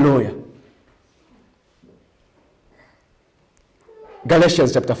 Hallelujah.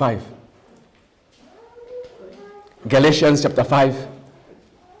 Galatians chapter 5. Galatians chapter 5.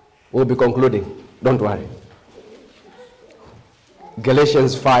 We'll be concluding. Don't worry.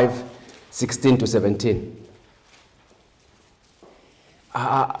 Galatians 5, 16 to 17.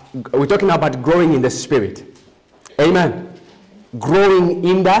 We're talking about growing in the Spirit. Amen. Growing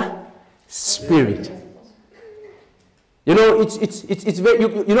in the Spirit. You know, it's very,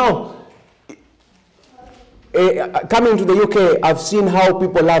 you know, coming to the UK, I've seen how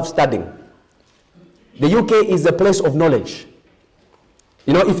people love studying. The UK is a place of knowledge.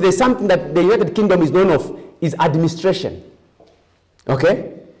 You know, if there's something that the United Kingdom is known of, is administration.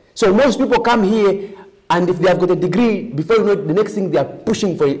 Okay? So most people come here, and if they have got a degree, before you know it, the next thing they are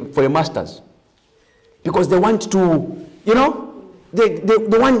pushing for a master's. Because they want to, you know, they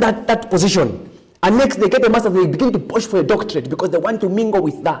want that position. And next they get a master's, they begin to push for a doctorate because they want to mingle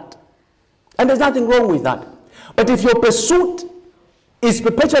with that. And there's nothing wrong with that. But if your pursuit is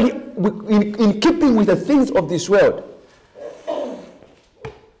perpetually in keeping with the things of this world,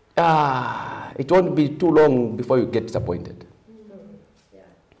 it won't be too long before you get disappointed.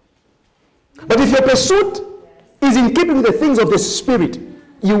 But if your pursuit is in keeping with the things of the Spirit,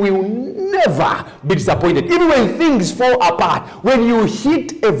 you will never be disappointed. Even when things fall apart, when you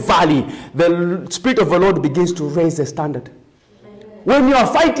hit a valley, the Spirit of the Lord begins to raise the standard. When you are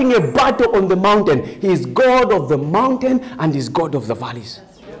fighting a battle on the mountain, He is God of the mountain and He's God of the valleys.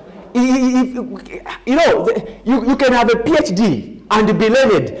 You know, you can have a PhD and be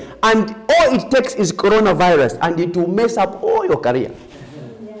learned, and all it takes is coronavirus, and it will mess up all your career.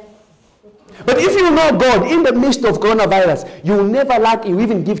 But if you know God in the midst of coronavirus, you will never lack, you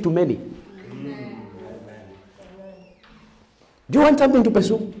even give to many. Do you want something to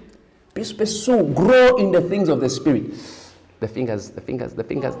pursue? Please pursue. Grow in the things of the Spirit. The fingers.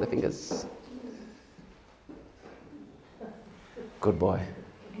 Good boy.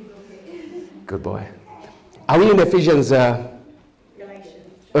 Good boy. Are we in Ephesians? Oh,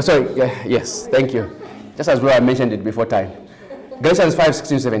 sorry. Yes, thank you. Just as well I mentioned it before time. Galatians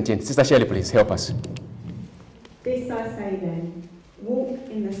 5:16-17. Sister Shelley, please help us. This I say then, walk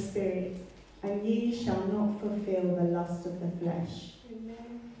in the Spirit, and ye shall not fulfill the lust of the flesh.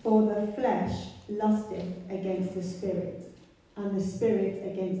 For the flesh lusteth against the Spirit, and the Spirit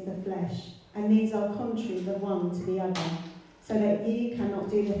against the flesh, and these are contrary the one to the other, so that ye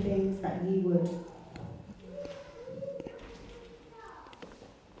cannot do the things that ye would.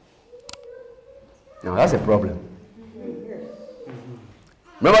 Now that's a problem.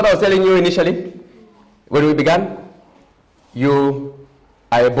 Remember what I was telling you initially? When we began? You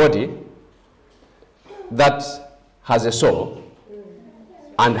are a body that has a soul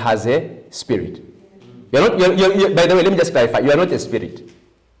and has a spirit. You're not, by the way, let me just clarify. You are not a spirit.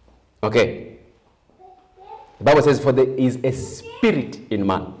 Okay? The Bible says, for there is a spirit in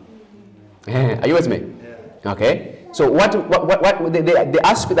man. Are you with me? Yeah. Okay? So what the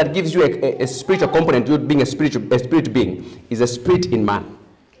aspect that gives you a spiritual component, you being a spirit being, is a spirit in man.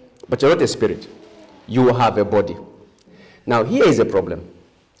 But you're not a spirit. You have a body. Now here is a problem.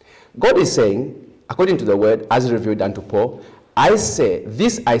 God is saying, according to the word as revealed unto Paul, I say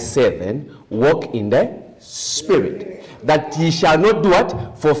then, walk in the Spirit, that ye shall not do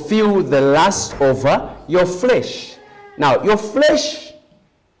what? Fulfill the lust of your flesh. Now, your flesh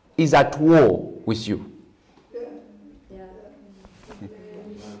is at war with you.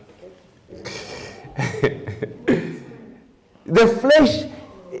 The flesh,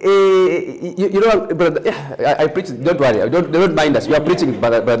 you know, brother, I preach, don't worry, don't mind us, we are preaching,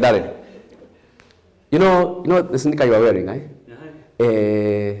 brother Darren. You know the sneaker you are wearing, right?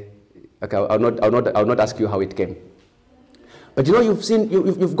 Okay, I'll not ask you how it came. But you know,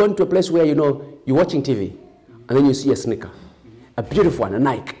 you've gone to a place where, you know, you're watching TV, and then you see a sneaker, a beautiful one, a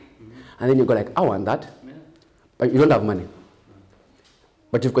Nike, and then you go like, I want that, but you don't have money.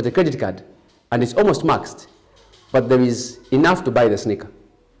 But you've got a credit card, and it's almost maxed, but there is enough to buy the sneaker.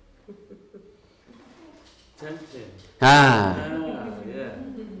 Tempting. Yeah.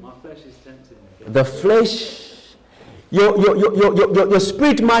 My flesh is tempting. The flesh. Your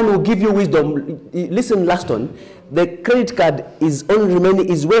spirit man will give you wisdom. Listen, Laston, the credit card is only remaining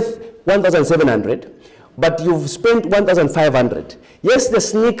is worth 1,700, but you've spent 1,500. Yes, the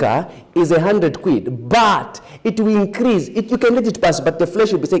sneaker is 100 quid, but it will increase. You can let it pass, but the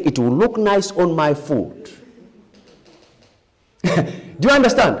flesh will be saying it will look nice on my food. Do you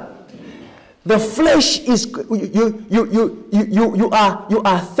understand? The flesh is you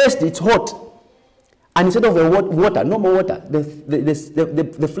are thirsty. It's hot. And instead of water, no more water,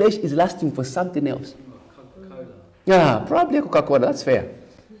 the flesh is lasting for something else. Coca-Cola. Yeah, probably Coca-Cola, that's fair.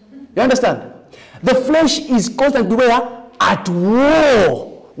 You understand? The flesh is constantly where? At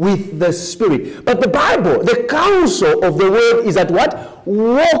war with the Spirit. But the Bible, the counsel of the word is at what?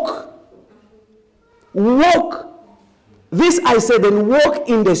 Walk. Walk. This I say then, walk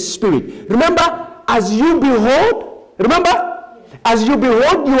in the Spirit. Remember, as you behold, you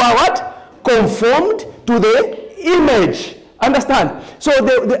are what? Conformed to the image. Understand? So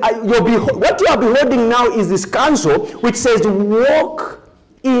what you are beholding now is this counsel which says walk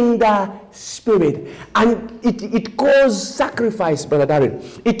in the Spirit. And it calls sacrifice, Brother Darren.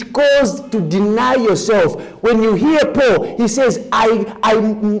 It calls to deny yourself. When you hear Paul, he says,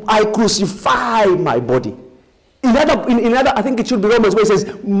 I crucify my body. In other, I think it should be Romans where it says,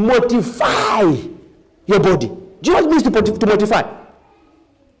 mortify your body. Do you know what it means to mortify?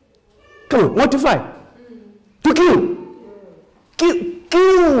 Come on, mortify. To kill.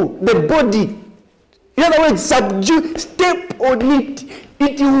 Kill the body. In other words, subdue, step on it.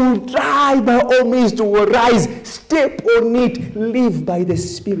 It will try by all means to arise. Step on it. Live by the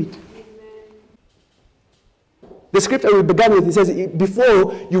Spirit. The scripture we began with, it says,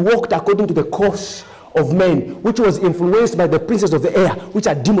 before you walked according to the course of men, which was influenced by the princes of the air, which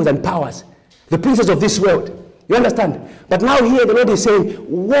are demons and powers, the princes of this world. You understand? But now here the Lord is saying,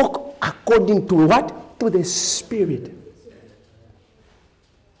 walk according to what? To the Spirit.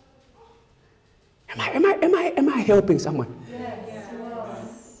 Am I helping someone?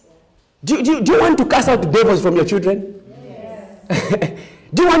 Yes. Do you want to cast out the devils from your children? Yes.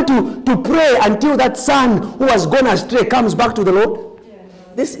 Do you want to pray until that son who has gone astray comes back to the Lord?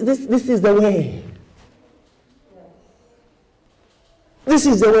 Yes. This is the way. This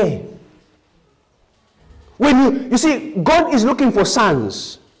is the way. When you see, God is looking for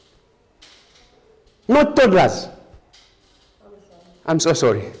sons, not toddlers. I'm so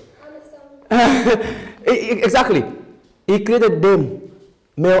sorry. Exactly. He created them,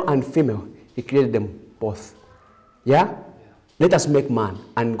 male and female. He created them both. Yeah? Let us make man.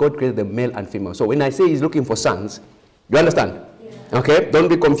 And God created them male and female. So when I say he's looking for sons, you understand? Yeah. Okay? Don't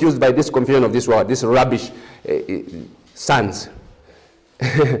be confused by this confusion of this word, this rubbish sons.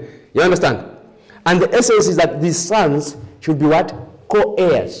 You understand? And the essence is that these sons should be what?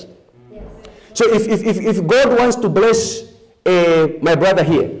 Co-heirs. Yes. So if God wants to bless my brother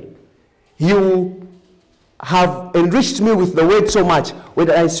here, you have enriched me with the word so much, when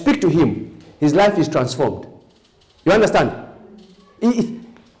I speak to him, his life is transformed. You understand?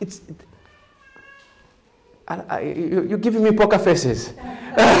 You're giving me poker faces.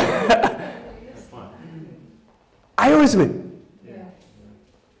 Are you with me? Yeah.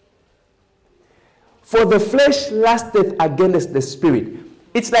 For the flesh lusteth against the spirit.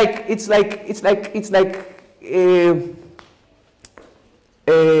 It's like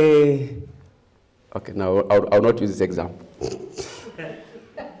okay, now I'll not use this example. Don't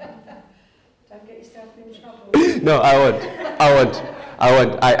get yourself in trouble. No, I won't.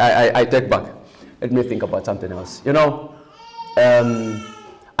 I take back. Let me think about something else. You know, and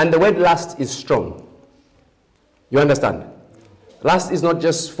the word lust is strong. You understand? Lust is not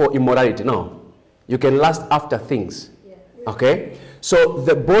just for immorality, no. You can lust after things. Okay? So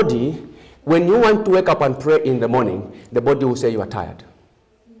the body, when you want to wake up and pray in the morning, the body will say you are tired.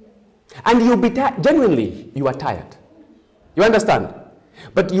 And you'll be tired. Genuinely, you are tired. You understand?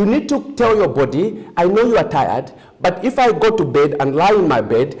 But you need to tell your body, I know you are tired, but if I go to bed and lie in my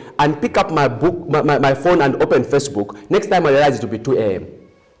bed and pick up my book, my phone and open Facebook, next time I realize it will be 2 a.m.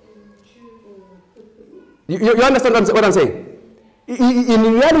 You understand what I'm saying?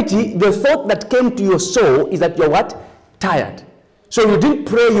 In reality, the thought that came to your soul is that you're what? Tired. So you didn't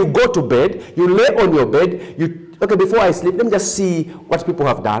pray, you go to bed, you lay on your bed, okay, before I sleep, let me just see what people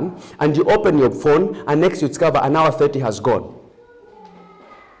have done, and you open your phone, and next you discover an hour 30 has gone.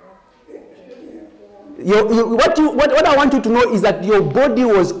 What I want you to know is that your body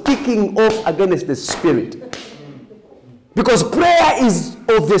was kicking off against the spirit. Because prayer is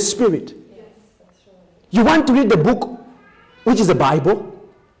of the spirit. You want to read the book, which is the Bible.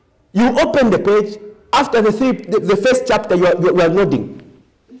 You open the page. After the first chapter, you are nodding.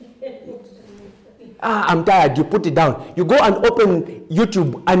 I'm tired. You put it down. You go and open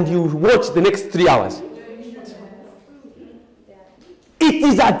YouTube and you watch the next 3 hours. It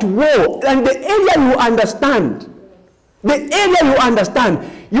is at war. And the area you understand,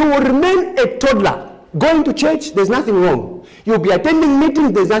 you will remain a toddler. Going to church, there's nothing wrong. You'll be attending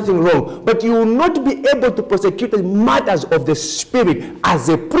meetings, there's nothing wrong. But you will not be able to prosecute the matters of the spirit as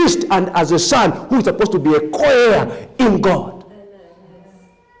a priest and as a son who is supposed to be a co-heir in God.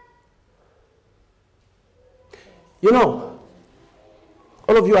 You know,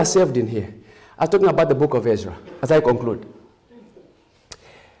 all of you are saved in here. I was talking about the book of Ezra as I conclude.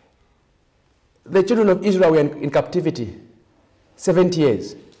 The children of Israel were in captivity 70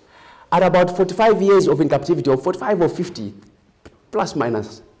 years. At about 45 years of in captivity, or 45 or 50, plus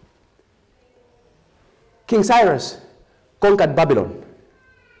minus, King Cyrus conquered Babylon.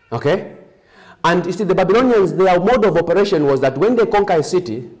 Okay? And you see, the Babylonians, their mode of operation was that when they conquer a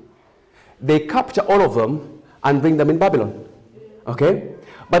city, they capture all of them and bring them in Babylon. Okay?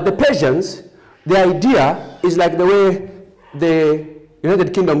 But the Persians, the idea is like the way the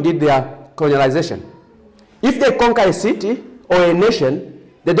United Kingdom did their colonization. If they conquer a city or a nation,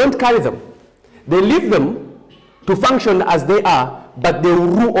 they don't carry them. They leave them to function as they are, but they will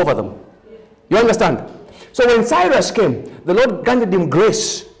rule over them. You understand? So when Cyrus came, the Lord granted him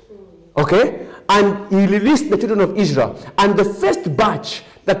grace. Okay? And he released the children of Israel. And the first batch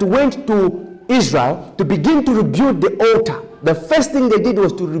that went to Israel to begin to rebuild the altar, the first thing they did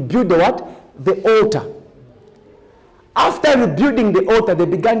was to rebuild the what? The altar. After rebuilding the altar, they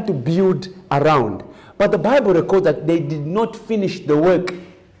began to build around. But the Bible records that they did not finish the work.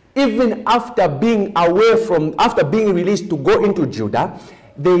 Even after being after being released to go into Judah,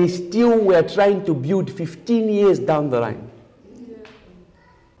 they still were trying to build 15 years down the line.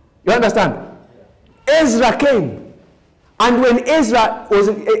 You understand? Ezra came. And when Ezra was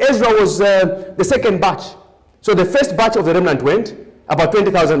the second batch. So the first batch of the remnant went, about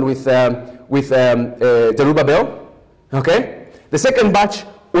 20,000 with Zerubbabel. Okay? The second batch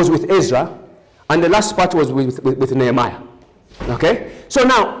was with Ezra. And the last batch was with Nehemiah. Okay? So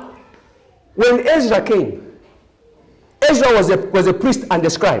now, when Ezra came, Ezra was a priest and a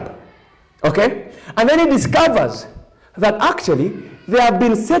scribe. Okay? And then he discovers that actually they have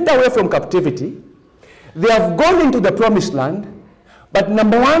been set away from captivity. They have gone into the promised land. But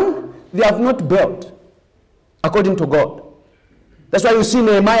number one, they have not built according to God. That's why you see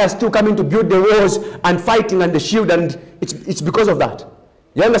Nehemiah still coming to build the walls and fighting and the shield, and it's because of that.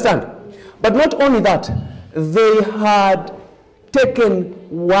 You understand? But not only that, they had taken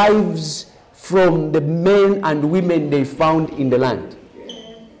wives from the men and women they found in the land.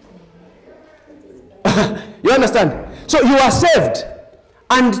 You understand? So you are saved,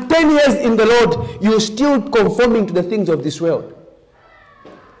 and 10 years in the Lord, you're still conforming to the things of this world.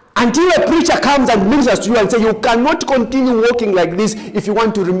 Until a preacher comes and ministers to you and says, you cannot continue walking like this if you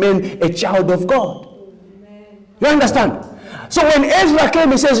want to remain a child of God. You understand? So when Ezra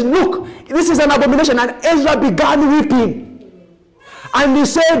came, he says, look, this is an abomination. And Ezra began weeping. And he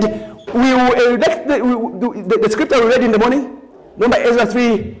said, the scripture we read in the morning, remember Ezra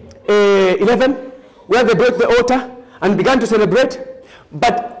 3:11, where they built the altar and began to celebrate.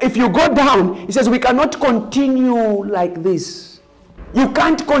 But if you go down, he says, we cannot continue like this. You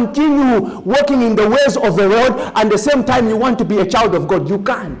can't continue walking in the ways of the world and at the same time you want to be a child of God. You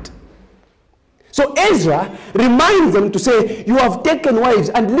can't. So Ezra reminds them to say, you have taken wives.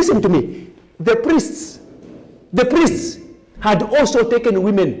 And listen to me, the priests had also taken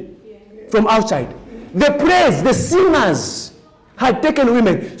women from outside. The priests, the singers had taken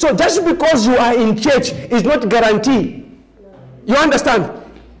women. So just because you are in church is not guarantee. You understand?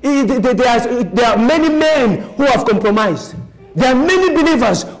 There are many men who have compromised. There are many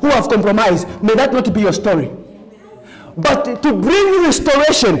believers who have compromised. May that not be your story. But to bring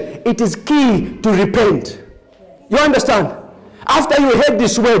restoration, it is key to repent. You understand? After you heard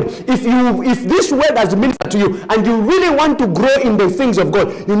this word, if this word has ministered to you and you really want to grow in the things of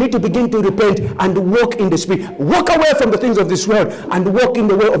God, you need to begin to repent and walk in the Spirit. Walk away from the things of this world and walk in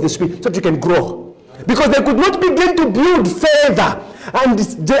the way of the Spirit so that you can grow. Because they could not begin to build further. And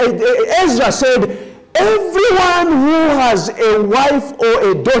Ezra said, everyone who has a wife or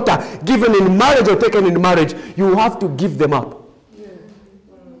a daughter given in marriage or taken in marriage, you have to give them up.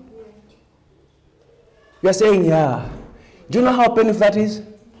 You are saying, yeah. Do you know how painful that is?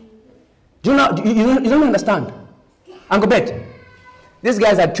 Do you know? You don't understand. Uncle Bet, these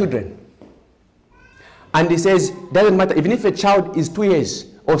guys are children. And he says, doesn't matter, even if a child is 2 years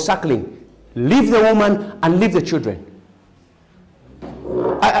or suckling, leave the woman and leave the children.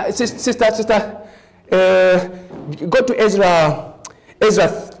 Sister, go to Ezra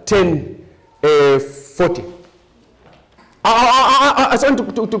 10:40. I want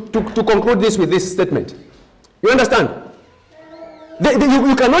to conclude this with this statement. You understand?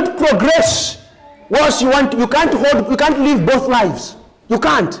 You cannot progress once you want. You can't live both lives. You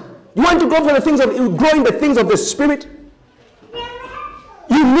can't. You want to go for the things of grow in the things of the Spirit.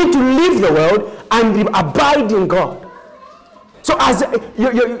 You need to leave the world and abide in God. So as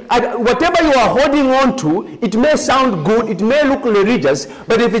whatever you are holding on to, it may sound good, it may look religious,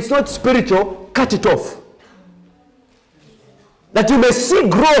 but if it's not spiritual, cut it off. That you may see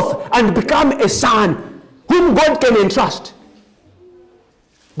growth and become a son whom God can entrust.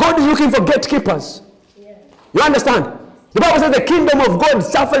 God is looking for gatekeepers. You understand? The Bible says the kingdom of God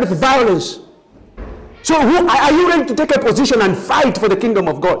suffereth violence. So are you ready to take a position and fight for the kingdom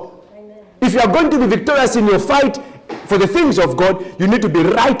of God? Amen. If you are going to be victorious in your fight for the things of God, you need to be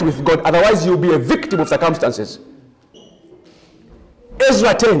right with God. Otherwise, you'll be a victim of circumstances.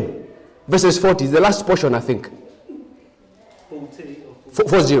 Ezra 10, verses 40 is the last portion, I think. 40.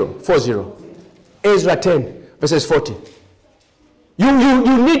 Ezra 10, verses 40. You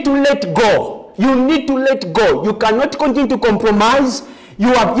need to let go. You need to let go. You cannot continue to compromise.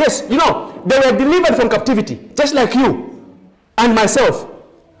 Yes, they were delivered from captivity, just like you and myself.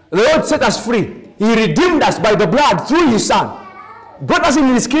 The Lord set us free. He redeemed us by the blood through his son. Brought us in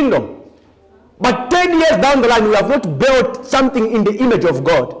his kingdom. But 10 years down the line, we have not built something in the image of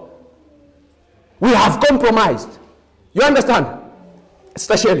God. We have compromised. You understand?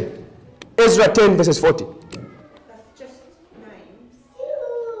 Especially Ezra 10 verses 40. That's just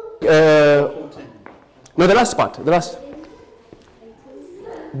names. No, the last part. The last.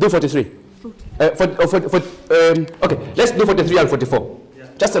 Do 43. Okay, let's do 43 and 44. Yeah.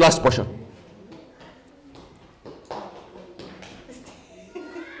 Just the last portion.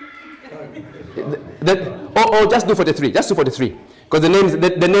 Just do 43. Just do 43. Because the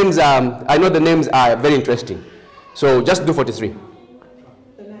names I know the names are very interesting. So just do 43.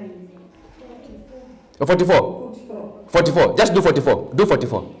 The names. 44. 44. Just do 44. Do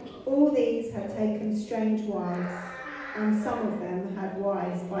 44. All these had taken strange wives, and some of them had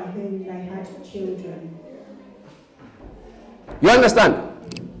wives by whom they had children. You understand?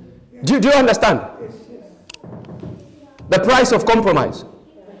 Do you understand? The price of compromise.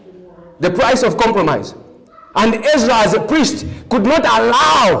 The price of compromise. And Ezra as a priest could not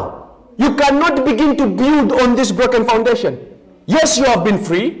allow. You cannot begin to build on this broken foundation. Yes, you have been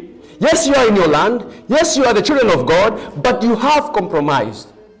free. Yes, you are in your land. Yes, you are the children of God, but you have compromised.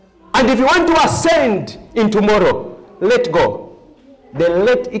 And if you want to ascend in tomorrow, let go.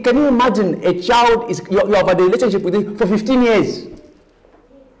 Can you imagine a child, you have had a relationship with him for 15 years?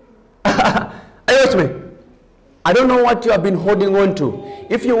 Are you with me? I don't know what you have been holding on to.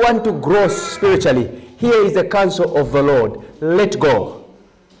 If you want to grow spiritually, here is the counsel of the Lord. Let go.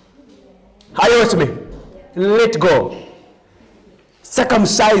 Are you with me? Let go.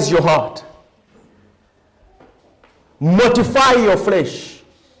 Circumcise your heart. Mortify your flesh.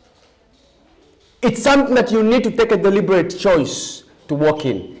 It's something that you need to take a deliberate choice to walk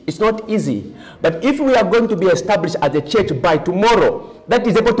in. It's not easy. But if we are going to be established as a church by tomorrow, that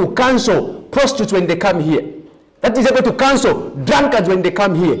is able to cancel prostitutes when they come here, that is able to cancel drunkards when they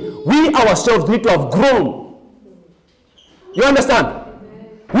come here, we ourselves need to have grown. You understand?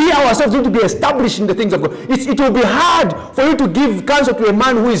 We ourselves need to be established in the things of God. It will be hard for you to give counsel to a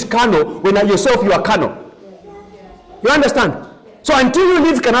man who is carnal when yourself you are carnal. You understand? So until you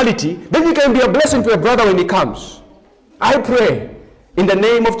leave carnality, then you can be a blessing to a brother when he comes. I pray in the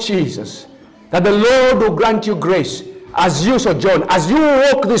name of Jesus that the Lord will grant you grace as you sojourn, as you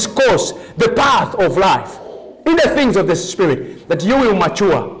walk this course, the path of life, in the things of the Spirit, that you will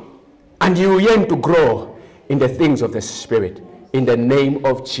mature and you will yearn to grow in the things of the Spirit. In the name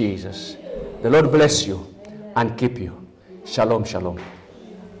of Jesus. The Lord bless you and keep you. Shalom, shalom.